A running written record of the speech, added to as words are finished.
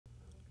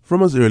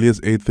From as early as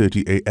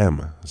 8:30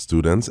 a.m.,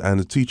 students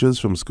and teachers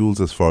from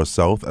schools as far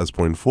south as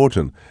Point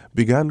Fortin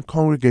began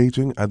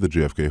congregating at the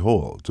JFK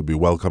Hall to be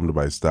welcomed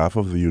by staff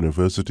of the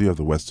University of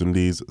the West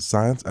Indies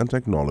Science and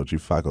Technology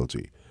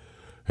faculty.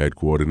 Head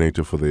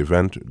coordinator for the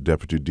event,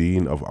 Deputy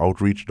Dean of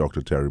Outreach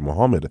Dr. Terry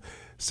Mohammed,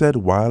 said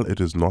while it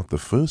is not the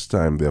first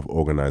time they have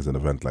organized an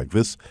event like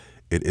this,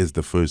 it is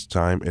the first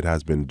time it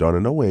has been done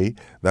in a way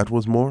that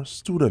was more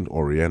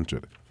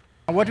student-oriented.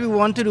 What we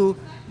want to do,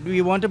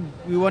 we want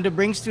to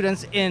bring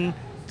students in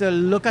to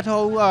look at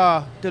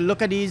how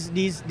these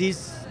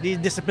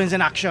disciplines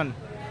in action,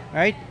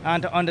 right?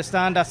 And to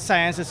understand that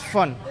science is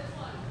fun,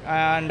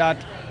 and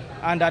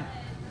that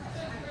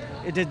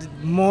it is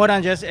more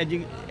than just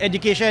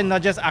education,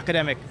 not just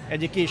academic.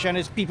 Education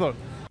is people.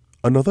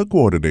 Another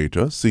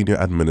coordinator, Senior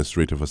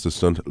Administrative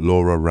Assistant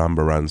Laura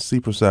Rambaran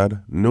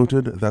Siprasad,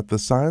 noted that the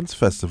Science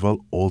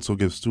Festival also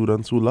gives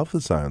students who love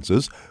the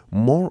sciences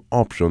more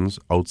options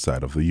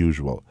outside of the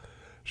usual.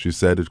 She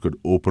said it could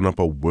open up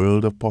a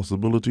world of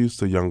possibilities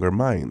to younger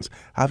minds,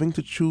 having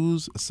to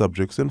choose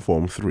subjects in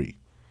Form 3.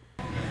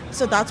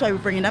 So that's why we're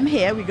bringing them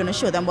here. We're going to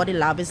show them what the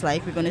lab is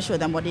like. We're going to show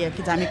them what the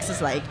academics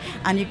is like.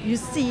 And you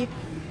see,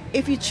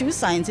 if you choose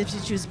science, if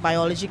you choose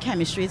biology,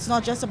 chemistry, it's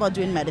not just about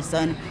doing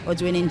medicine or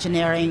doing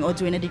engineering or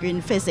doing a degree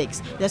in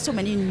physics. There's so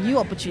many new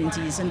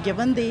opportunities, and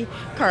given the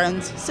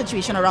current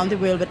situation around the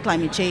world with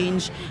climate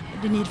change,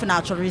 the need for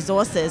natural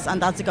resources,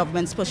 and that's the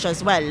government's push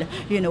as well.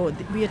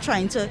 We are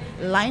trying to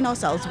line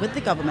ourselves with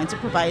the government to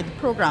provide the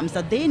programs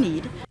that they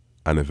need.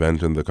 An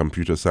event in the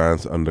Computer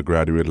Science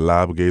Undergraduate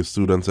Lab gave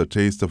students a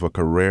taste of a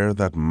career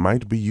that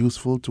might be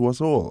useful to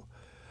us all.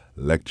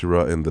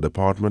 Lecturer in the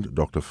department,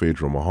 Dr.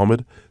 Phaedra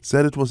Mohammed,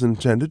 said it was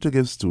intended to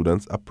give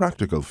students a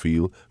practical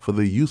feel for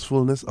the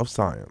usefulness of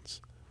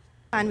science.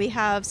 And we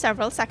have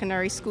several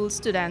secondary school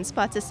students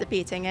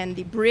participating in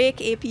the Break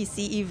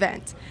APC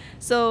event.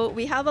 So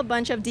we have a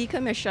bunch of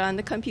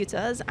decommissioned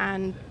computers,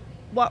 and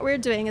what we're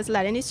doing is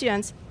letting the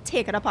students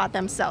take it apart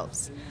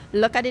themselves.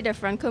 Look at the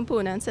different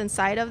components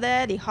inside of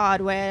there, the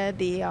hardware,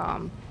 the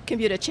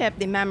computer chip,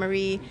 the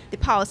memory, the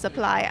power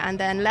supply, and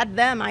then let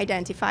them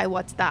identify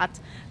what's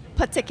that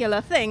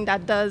particular thing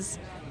that does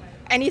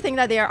anything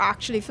that they are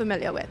actually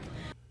familiar with.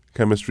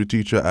 Chemistry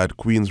teacher at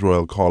Queen's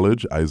Royal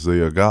College,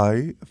 Isaiah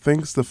Guy,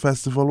 thinks the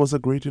festival was a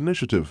great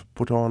initiative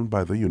put on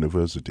by the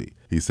university.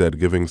 He said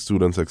giving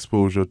students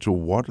exposure to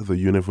what the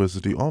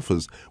university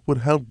offers would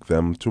help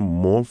them to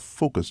more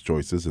focused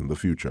choices in the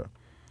future.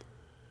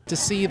 To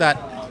see that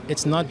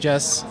it's not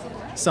just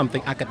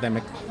something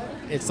academic,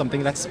 it's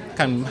something that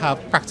can have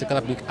practical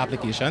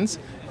applications,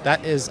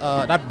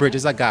 that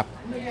bridges a gap.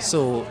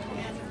 So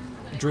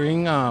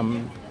during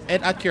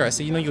ed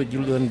accuracy, you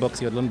learn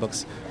books,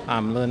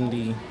 learn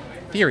the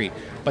theory,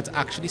 but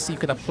actually see you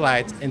could apply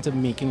it into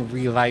making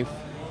real life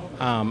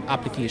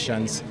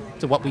applications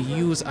to what we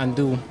use and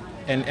do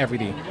in every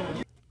day.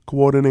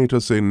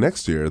 Coordinators say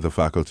next year the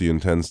faculty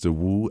intends to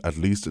woo at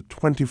least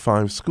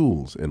 25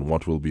 schools in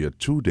what will be a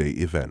 2-day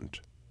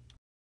event.